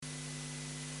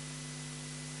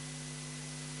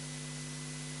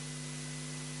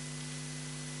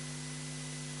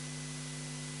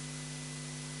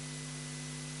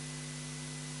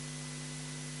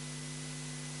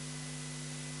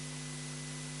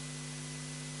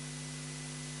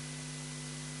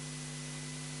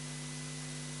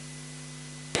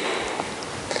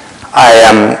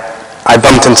I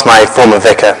bumped into my former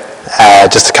vicar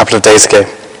just a couple of days ago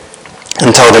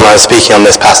and told him I was speaking on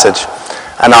this passage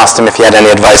and asked him if he had any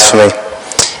advice for me.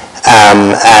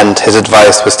 And his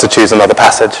advice was to choose another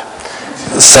passage.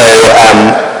 So,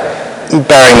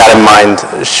 bearing that in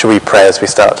mind, should we pray as we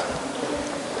start?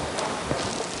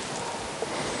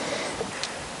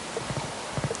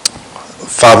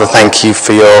 Father, thank you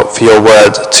for your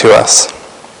word to us.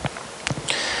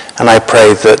 And I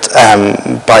pray that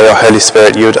by your Holy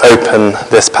Spirit you would open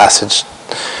this passage,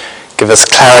 give us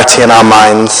clarity in our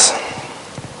minds,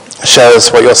 show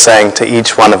us what you're saying to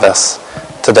each one of us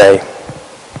today.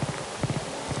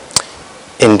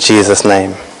 In Jesus'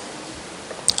 name.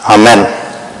 Amen.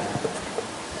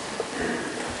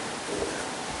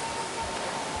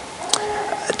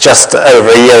 Just over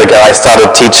a year ago, I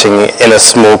started teaching in a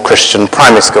small Christian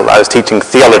primary school. I was teaching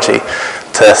theology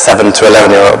to 7 to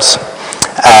 11-year-olds.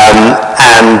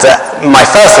 And my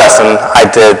first lesson I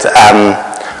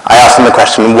asked them the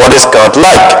question, what is God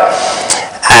like?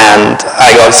 And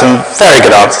I got some very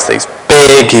good answers. He's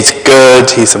big, he's good,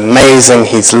 he's amazing,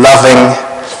 he's loving.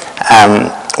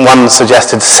 One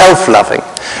suggested self-loving,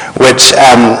 which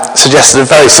suggested a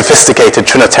very sophisticated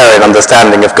Trinitarian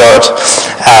understanding of God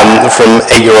from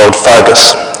 8-year-old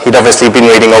Fergus. He'd obviously been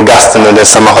reading Augustine in his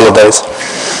summer holidays.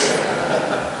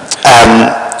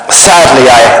 Sadly,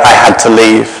 I had to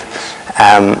leave.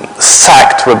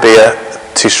 Sacked would be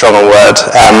too strong a word.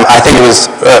 I think it was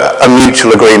a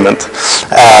mutual agreement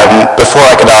before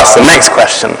I could ask the next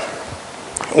question,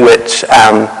 which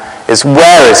is,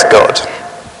 where is God?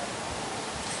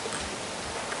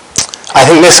 I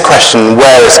think this question,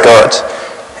 where is God,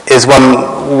 is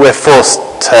one we're forced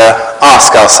to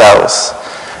ask ourselves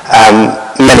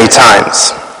many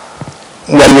times.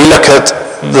 When we look at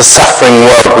the suffering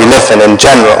world we live in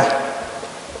general,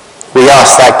 we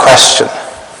ask that question,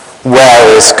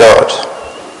 where is God?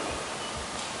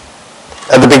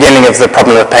 At the beginning of The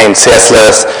Problem of Pain, C.S.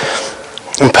 Lewis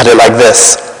put it like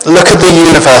this: look at the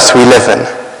universe we live in.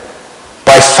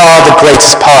 By far the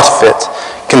greatest part of it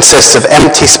consists of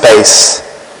empty space,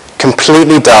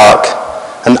 completely dark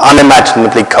and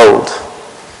unimaginably cold.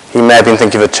 You may have been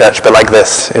thinking of a church bit like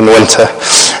this in the winter.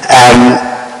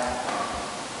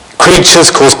 Creatures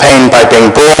cause pain by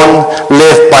being born,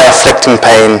 live by afflicting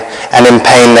pain, and in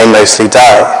pain they mostly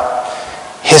die.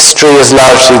 History is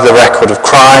largely the record of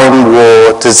crime,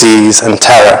 war, disease, and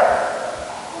terror,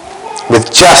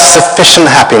 with just sufficient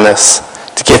happiness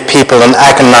to give people an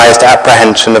agonized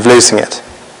apprehension of losing it.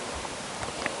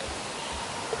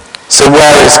 So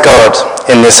where is God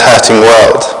in this hurting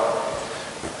world?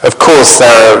 Of course,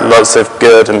 there are lots of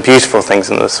good and beautiful things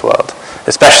in this world,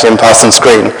 especially in Parsons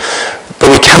Green. But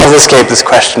we cannot escape this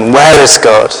question, where is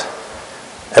God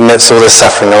amidst all this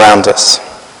suffering around us?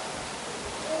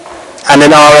 And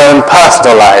in our own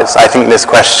personal lives, I think this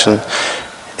question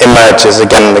emerges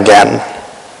again and again.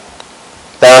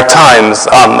 There are times,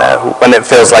 aren't there, when it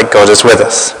feels like God is with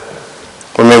us.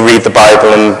 When we read the Bible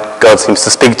and God seems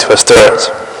to speak to us through it.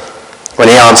 When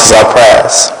he answers our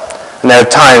prayers. And there are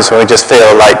times when we just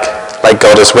feel like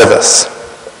God is with us.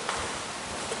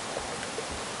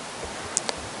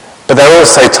 But there are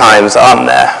also times, aren't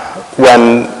there,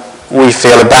 when we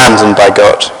feel abandoned by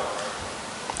God.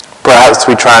 Perhaps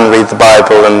we try and read the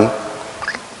Bible and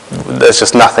there's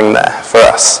just nothing there for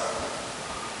us.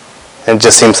 It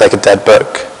just seems like a dead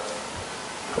book.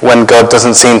 When God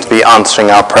doesn't seem to be answering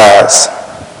our prayers.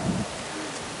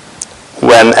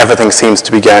 When everything seems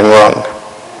to be going wrong.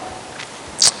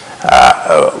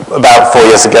 About 4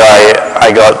 years ago,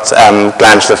 I got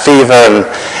glandular fever and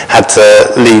had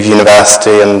to leave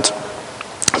university, and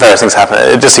various things happened.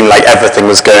 It just seemed like everything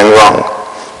was going wrong,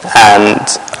 and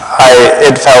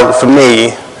it felt for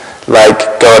me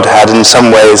like God had in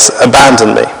some ways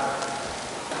abandoned me.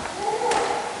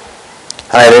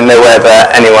 And I didn't know whether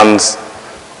anyone's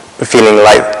feeling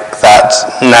like that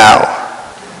now,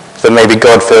 that maybe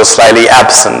God feels slightly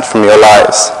absent from your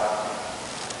lives.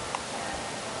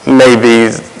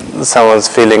 Maybe someone's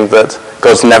feeling that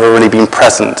God's never really been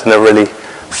present in a really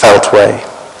felt way.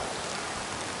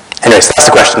 Anyway, so that's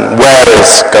the question, where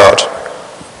is God?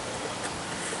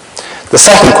 The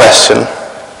second question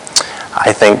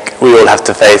I think we all have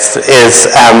to face is,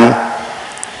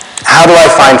 how do I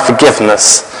find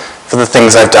forgiveness for the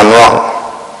things I've done wrong?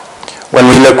 When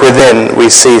we look within, we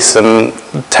see some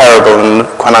terrible and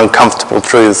quite uncomfortable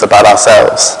truths about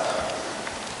ourselves.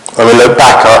 When we look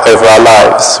back over our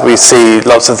lives, we see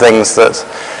lots of things that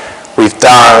we've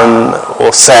done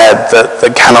or said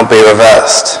that cannot be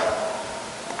reversed.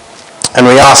 And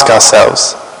we ask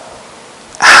ourselves,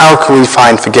 how can we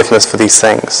find forgiveness for these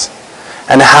things?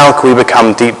 And how can we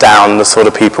become deep down the sort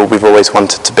of people we've always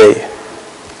wanted to be?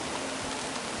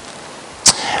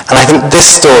 And I think this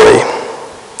story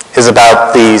is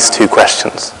about these two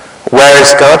questions. Where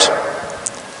is God?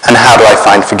 And how do I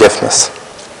find forgiveness?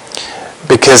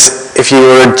 Because if you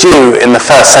were a Jew in the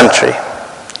first century,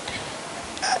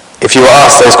 if you were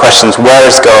asked those questions, where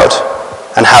is God?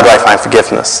 And how do I find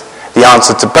forgiveness? The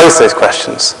answer to both those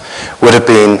questions would have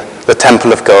been the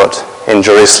temple of God in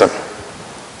Jerusalem.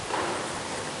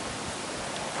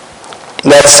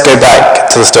 Let's go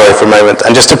back to the story for a moment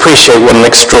and just appreciate what an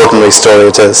extraordinary story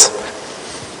it is.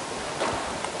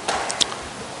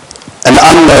 An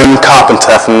unknown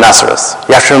carpenter from Nazareth.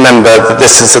 You have to remember that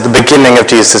this is at the beginning of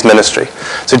Jesus' ministry.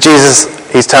 So Jesus,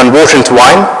 he's turned water into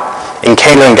wine in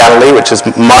Cana in Galilee, which is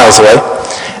miles away,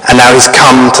 and now he's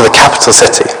come to the capital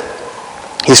city.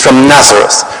 He's from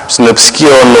Nazareth, which is an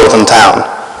obscure northern town.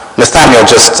 Nathaniel,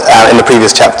 just in the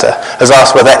previous chapter, has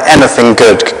asked whether anything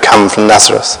good could come from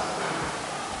Nazareth.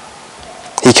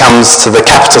 He comes to the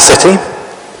capital city.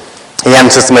 He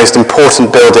enters the most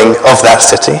important building of that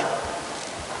city,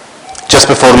 just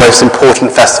before the most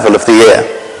important festival of the year.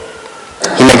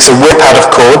 He makes a whip out of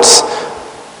cords,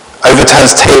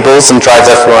 overturns tables and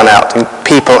drives everyone out,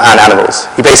 people and animals.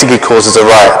 He basically causes a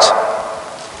riot.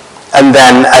 And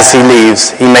then, as he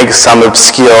leaves, he makes some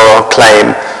obscure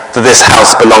claim that this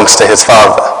house belongs to his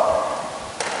father.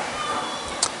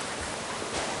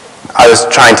 I was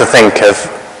trying to think of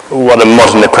what a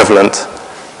modern equivalent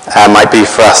might be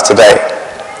for us today.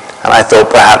 And I thought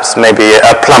perhaps maybe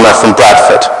a plumber from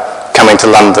Bradford coming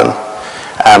to London,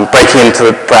 breaking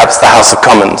into perhaps the House of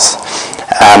Commons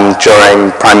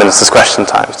during Prime Minister's question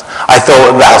times. I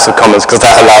thought the House of Commons because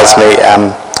that allows me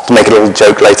to make a little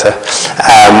joke later.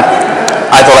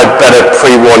 I thought I'd better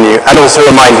pre-warn you and also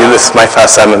remind you this is my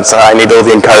first sermon, so I need all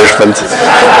the encouragement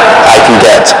I can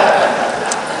get.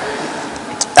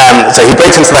 So he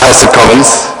breaks into the House of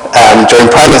Commons during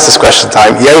Prime Minister's question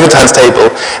time. He overturns table,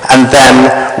 and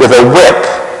then with a whip,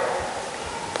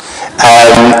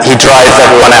 he drives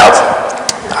everyone out.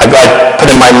 I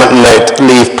put in my note,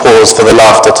 leave pause for the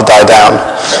laughter to die down.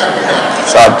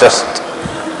 So I'm just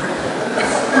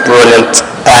brilliant.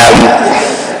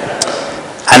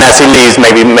 And as he leaves,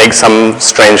 maybe make some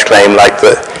strange claim like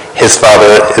that his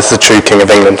father is the true King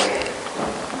of England.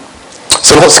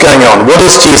 So what's going on? What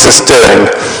is Jesus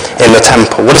doing in the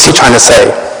temple? What is he trying to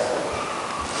say?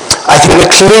 I think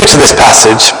the clue to this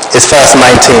passage is verse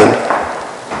 19.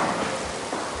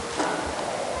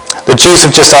 The Jews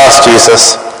have just asked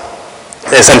Jesus,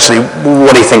 essentially,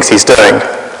 what he thinks he's doing.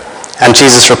 And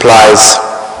Jesus replies,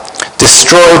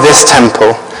 destroy this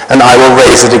temple, and I will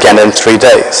raise it again in 3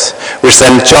 days. Which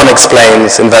then John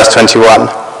explains in verse 21.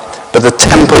 But the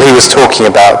temple he was talking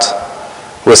about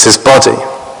was his body.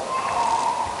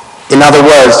 In other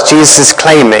words, Jesus is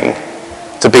claiming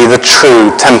to be the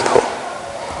true temple.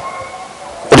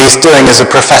 What he's doing is a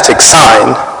prophetic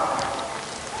sign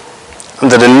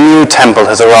that a new temple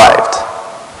has arrived.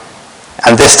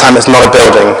 And this time it's not a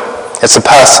building, it's a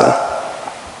person.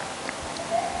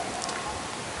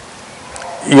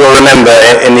 You'll remember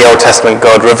in the Old Testament,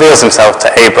 God reveals himself to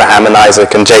Abraham and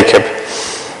Isaac and Jacob.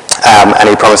 And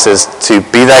he promises to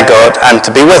be their God and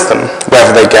to be with them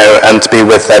wherever they go and to be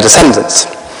with their descendants.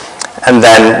 And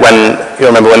then you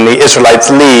remember when the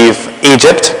Israelites leave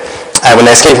Egypt, when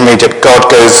they escape from Egypt, God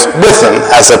goes with them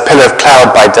as a pillar of cloud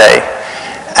by day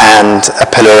and a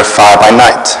pillar of fire by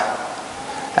night.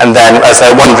 And then as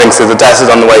they're wandering through the desert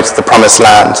on the way to the promised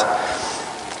land,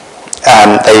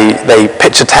 they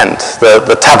pitch a tent,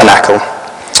 the tabernacle,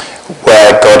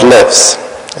 where God lives.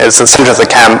 It's the center of the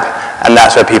camp, and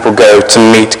that's where people go to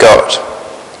meet God.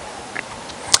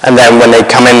 And then when they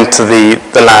come into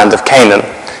the land of Canaan,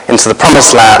 into the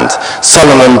promised land,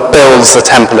 Solomon builds the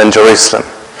temple in Jerusalem.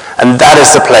 And that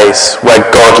is the place where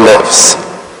God lives.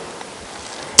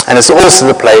 And it's also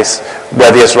the place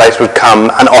where the Israelites would come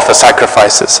and offer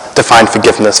sacrifices to find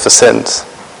forgiveness for sins.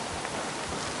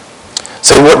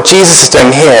 So what Jesus is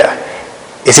doing here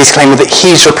is he's claiming that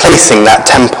he's replacing that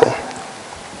temple.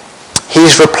 He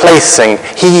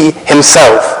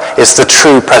himself is the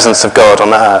true presence of God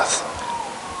on earth.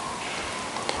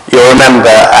 You'll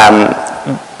remember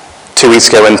 2 weeks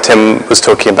ago when Tim was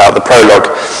talking about the prologue,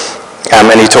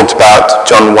 and he talked about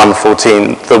John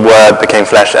 1:14, the Word became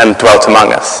flesh and dwelt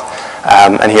among us.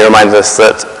 And he reminded us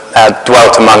that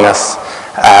dwelt among us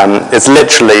is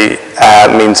literally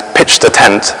means pitched a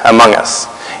tent among us,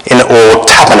 or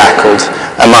tabernacled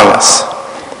among us.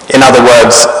 In other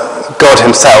words, God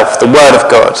himself, the Word of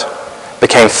God,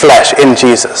 became flesh in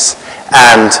Jesus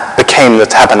and became the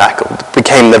tabernacle,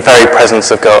 became the very presence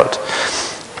of God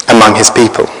among his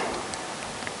people.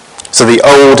 So the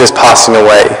old is passing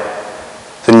away,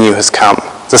 the new has come.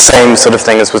 The same sort of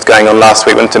thing as was going on last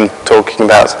week when Tim talking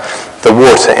about the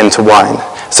water into wine.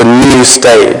 It's a new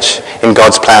stage in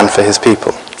God's plan for his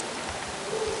people.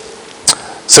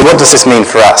 So what does this mean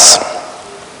for us?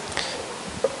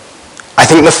 I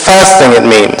think the first thing it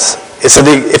means is that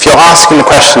if you're asking the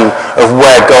question of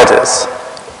where God is,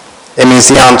 it means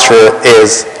the answer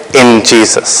is in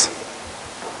Jesus.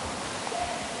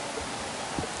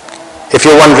 If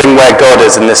you're wondering where God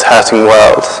is in this hurting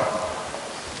world,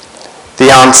 the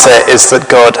answer is that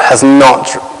God has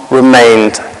not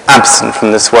remained absent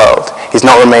from this world. He's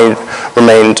not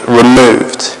remained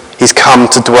removed. He's come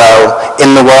to dwell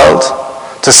in the world,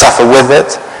 to suffer with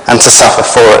it, and to suffer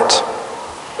for it.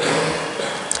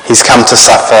 He's come to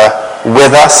suffer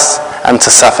with us and to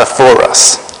suffer for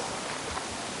us.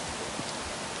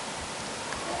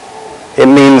 It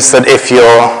means that if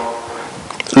you're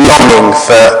longing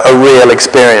for a real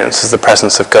experience of the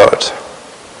presence of God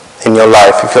in your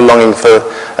life, if you're longing for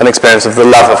an experience of the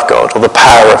love of God or the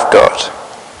power of God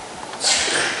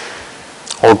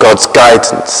or God's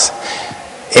guidance,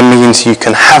 it means you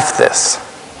can have this.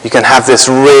 You can have this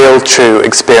real, true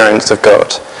experience of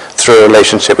God through a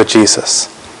relationship with Jesus.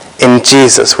 In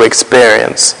Jesus, we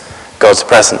experience God's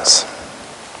presence.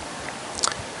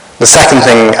 The second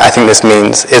thing I think this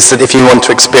means is that if you want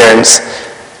to experience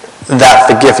that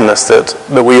forgiveness that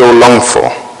we all long for,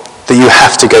 that you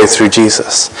have to go through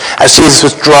Jesus. As Jesus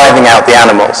was driving out the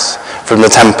animals from the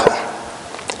temple,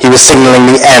 he was signaling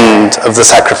the end of the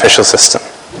sacrificial system.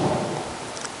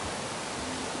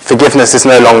 Forgiveness is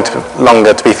no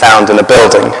longer to be found in a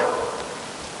building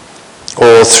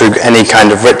or through any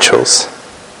kind of rituals.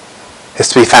 It's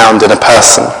to be found in a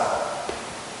person.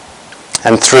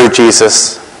 And through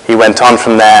Jesus, he went on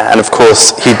from there, and of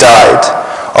course, he died,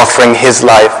 offering his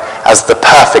life as the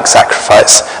perfect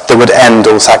sacrifice that would end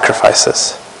all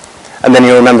sacrifices. And then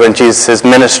you remember in Jesus'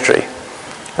 ministry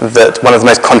that one of the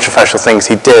most controversial things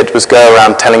he did was go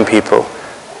around telling people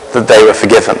that they were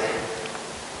forgiven.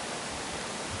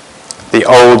 The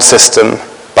old system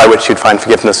by which you'd find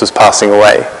forgiveness was passing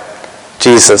away.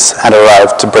 Jesus had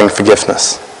arrived to bring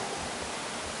forgiveness.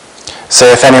 So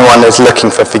if anyone is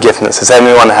looking for forgiveness, if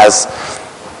anyone has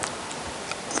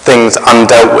things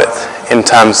undealt with in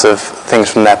terms of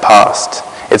things from their past,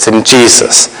 it's in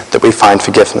Jesus that we find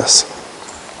forgiveness.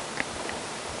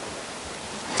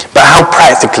 But how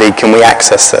practically can we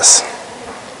access this?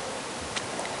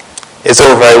 It's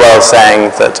all very well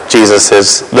saying that Jesus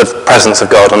is the presence of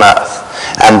God on earth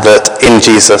and that in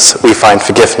Jesus we find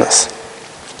forgiveness.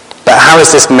 But how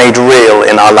is this made real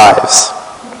in our lives?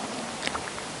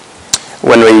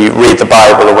 When we read the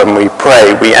Bible or when we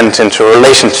pray, we enter into a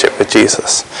relationship with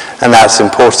Jesus, and that's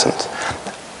important,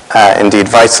 indeed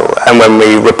vital. And when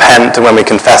we repent and when we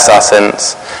confess our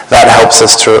sins, that helps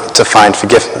us to find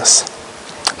forgiveness.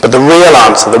 But the real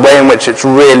answer, the way in which it's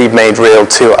really made real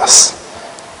to us,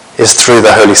 is through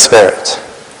the Holy Spirit.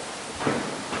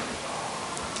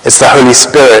 It's the Holy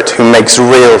Spirit who makes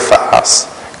real for us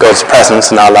God's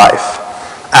presence in our life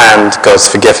and God's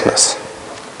forgiveness.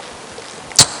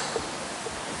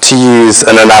 To use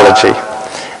an analogy,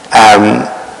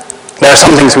 there are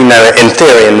some things we know in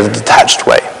theory in a detached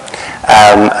way,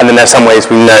 and then there are some ways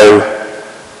we know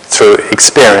through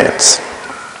experience.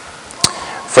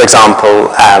 For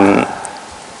example,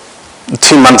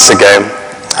 2 months ago,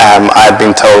 I had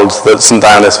been told that St.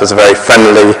 Dionis was a very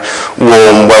friendly,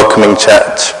 warm, welcoming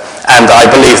church, and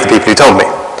I believed the people who told me.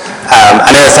 And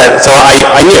so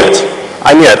I knew it.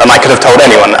 I knew it, and I could have told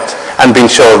anyone that, and been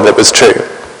sure that it was true.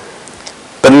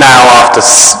 But now, after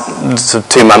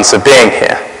 2 months of being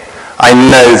here, I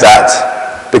know that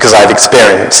because I've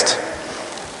experienced.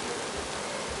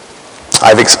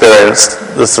 I've experienced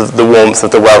the warmth of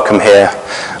the welcome here.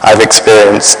 I've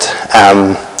experienced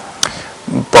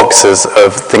boxes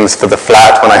of things for the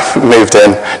flat when I moved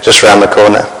in, just around the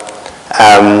corner.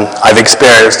 I've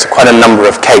experienced quite a number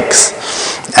of cakes.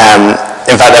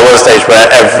 In fact, there was a stage where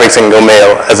every single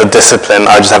meal, as a discipline,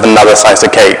 I would just have another slice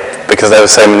of cake because there were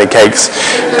so many cakes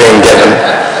being given.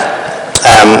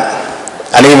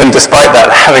 And even despite that,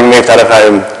 having moved out of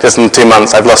home just in 2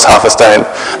 months, I've lost half a stone.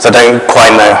 So I don't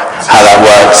quite know how that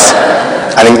works.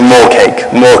 I think more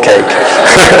cake.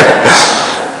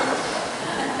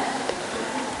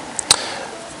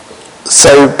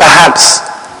 So perhaps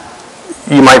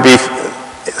you might be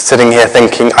sitting here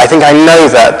thinking, I think I know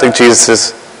that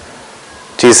Jesus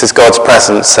is God's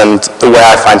presence and the way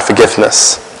I find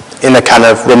forgiveness in a kind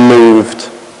of removed,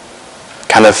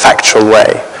 kind of factual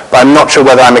way. But I'm not sure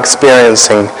whether I'm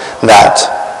experiencing that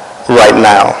right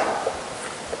now.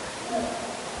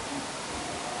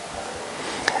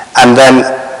 And then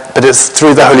but it's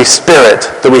through the Holy Spirit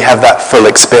that we have that full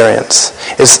experience.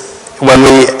 It's when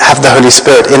we have the Holy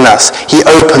Spirit in us, he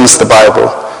opens the Bible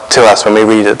to us when we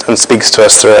read it and speaks to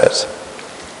us through it.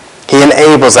 He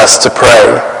enables us to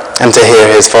pray and to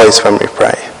hear his voice when we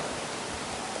pray.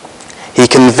 He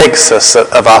convicts us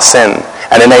of our sin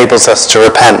and enables us to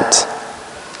repent.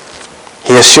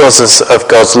 He assures us of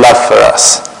God's love for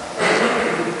us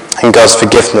and God's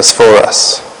forgiveness for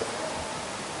us.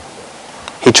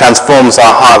 He transforms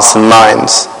our hearts and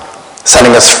minds,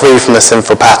 setting us free from the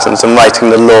sinful patterns and writing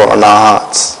the law on our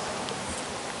hearts.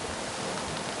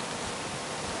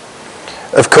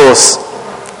 Of course,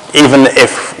 even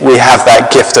if we have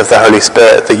that gift of the Holy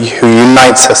Spirit who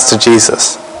unites us to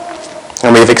Jesus,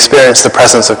 and we've experienced the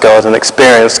presence of God and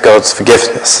experienced God's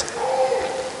forgiveness,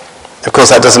 of course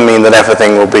that doesn't mean that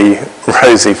everything will be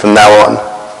rosy from now on.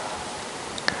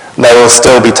 There will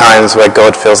still be times where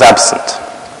God feels absent,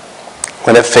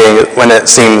 when it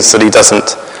seems that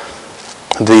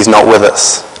he's not with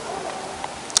us.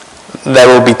 There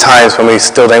will be times when we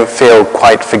still don't feel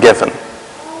quite forgiven,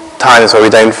 times where we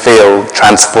don't feel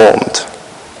transformed.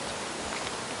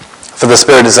 For the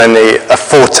Spirit is only a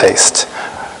foretaste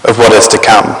of what is to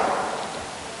come.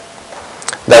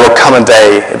 There will come a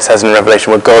day, it says in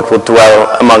Revelation, where God will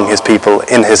dwell among his people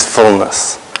in his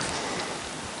fullness.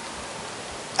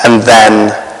 And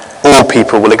then all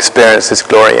people will experience his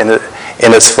glory in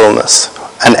its fullness.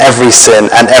 And every sin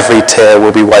and every tear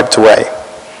will be wiped away.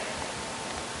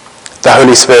 The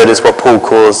Holy Spirit is what Paul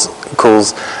calls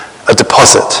a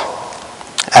deposit,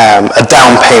 a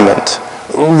down payment,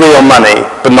 real money,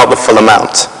 but not the full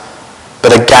amount,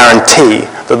 but a guarantee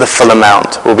that the full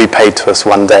amount will be paid to us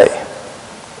one day.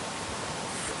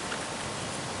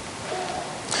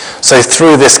 So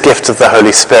through this gift of the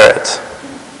Holy Spirit,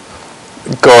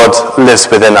 God lives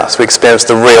within us. We experience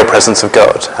the real presence of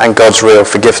God and God's real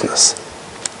forgiveness.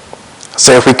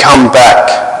 So if we come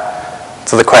back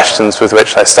to the questions with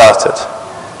which I started,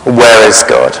 where is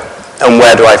God and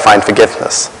where do I find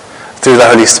forgiveness? Through the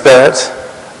Holy Spirit,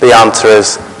 the answer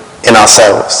is in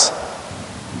ourselves.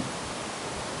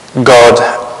 God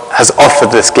has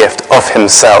offered this gift of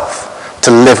himself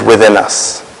to live within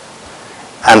us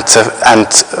and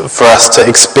for us to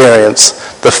experience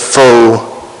the full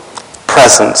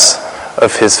presence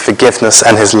of his forgiveness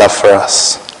and his love for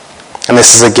us. And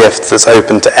this is a gift that's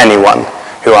open to anyone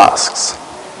who asks.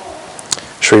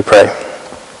 Shall we pray?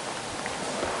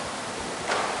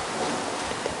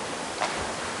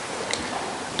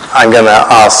 I'm going to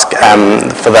ask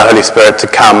for the Holy Spirit to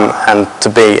come and to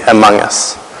be among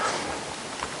us.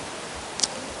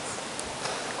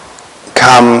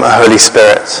 Come, Holy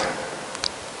Spirit.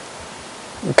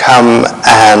 Come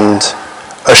and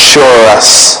assure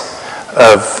us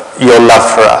of your love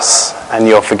for us and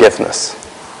your forgiveness.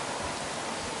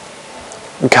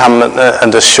 Come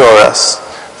and assure us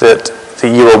that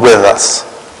you are with us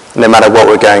no matter what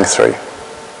we're going through.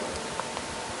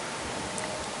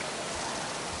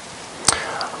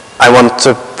 I want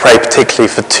to pray particularly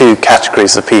for two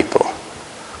categories of people.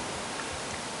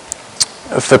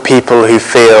 For people who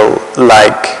feel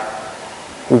like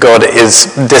God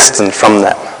is distant from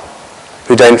them,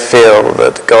 who don't feel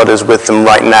that God is with them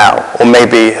right now, or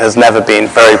maybe has never been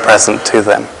very present to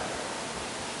them.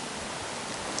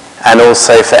 And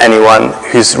also for anyone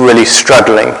who's really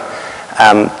struggling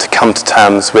to come to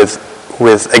terms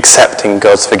with accepting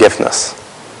God's forgiveness.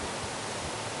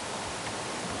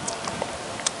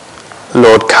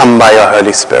 Lord, come by your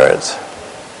Holy Spirit.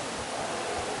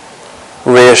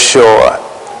 Reassure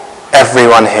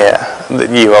everyone here that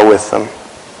you are with them.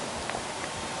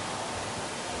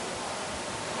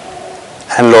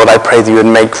 And Lord, I pray that you would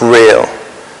make real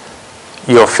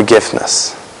your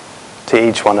forgiveness to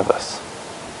each one of us.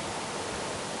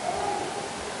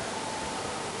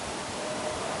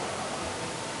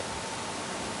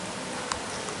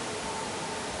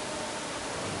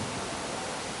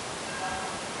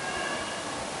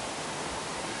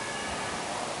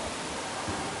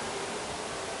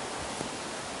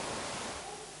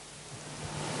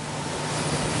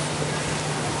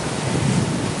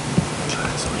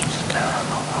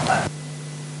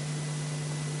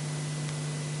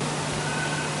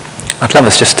 I'd love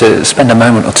us just to spend a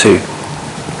moment or two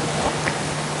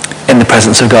in the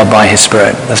presence of God by his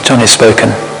Spirit, as John has spoken,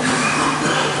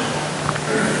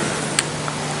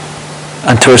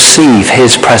 and to receive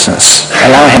his presence.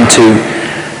 Allow him to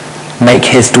make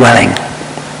his dwelling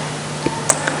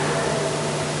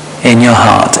in your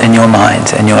heart, in your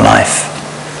mind, in your life.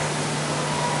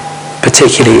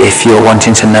 Particularly if you're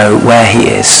wanting to know where he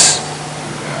is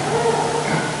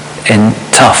in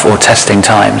tough or testing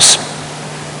times.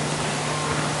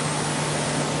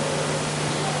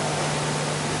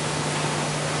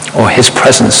 or his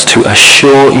presence to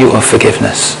assure you of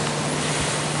forgiveness,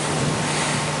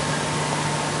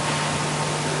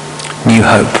 new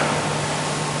hope,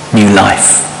 new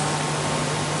life.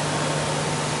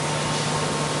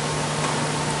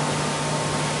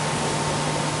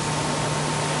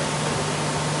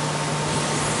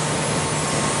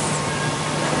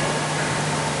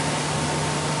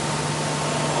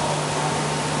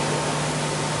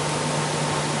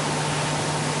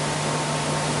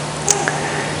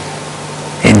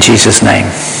 In Jesus' name,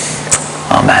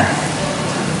 amen.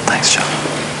 Thanks, John.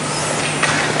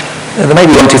 There may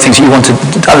be one or two things you want to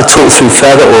either talk through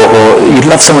further, or you'd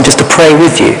love someone just to pray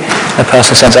with you in a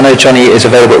personal sense. I know Johnny is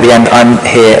available at the end. I'm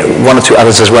here, one or two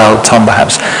others as well, Tom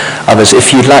perhaps, others.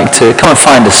 If you'd like to come and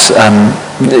find us,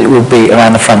 it will be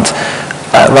around the front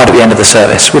right at the end of the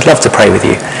service. We'd love to pray with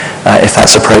you if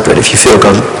that's appropriate, if you feel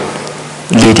God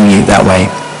leading you that way.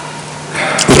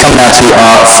 We come now to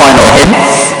our final hymn.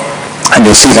 And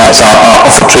you'll see that as our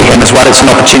offertory hymn as well. It's an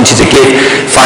opportunity to give